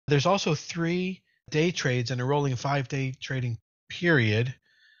There's also 3 day trades and a rolling 5-day trading period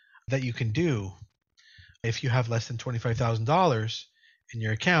that you can do if you have less than $25,000 in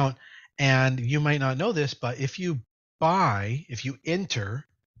your account. And you might not know this, but if you enter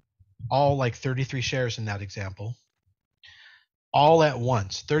all like 33 shares in that example, all at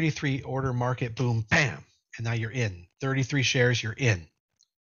once, 33 order market, boom, bam, and now you're in. 33 shares, you're in.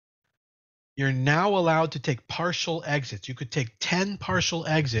 You're now allowed to take partial exits. You could take 10 partial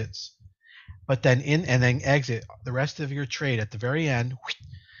exits, but then exit the rest of your trade at the very end,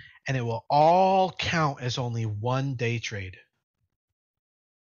 and it will all count as only one day trade.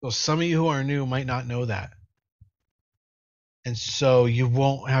 So some of you who are new might not know that. And so you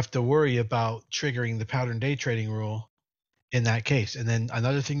won't have to worry about triggering the pattern day trading rule in that case. And then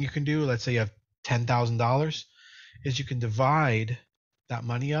another thing you can do, let's say you have $10,000, is you can divide that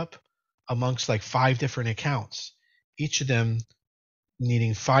money up amongst like 5 different accounts, each of them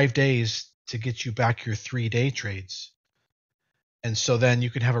needing 5 days to get you back your 3-day trades. And so then you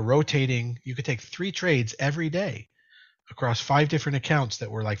could have you could take 3 trades every day across 5 different accounts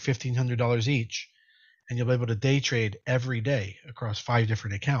that were like $1,500 each. And you'll be able to day trade every day across 5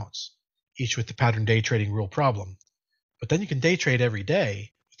 different accounts, each with the pattern day trading rule problem. But then you can day trade every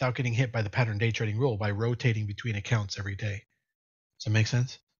day without getting hit by the pattern day trading rule by rotating between accounts every day. Does that make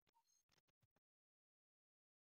sense?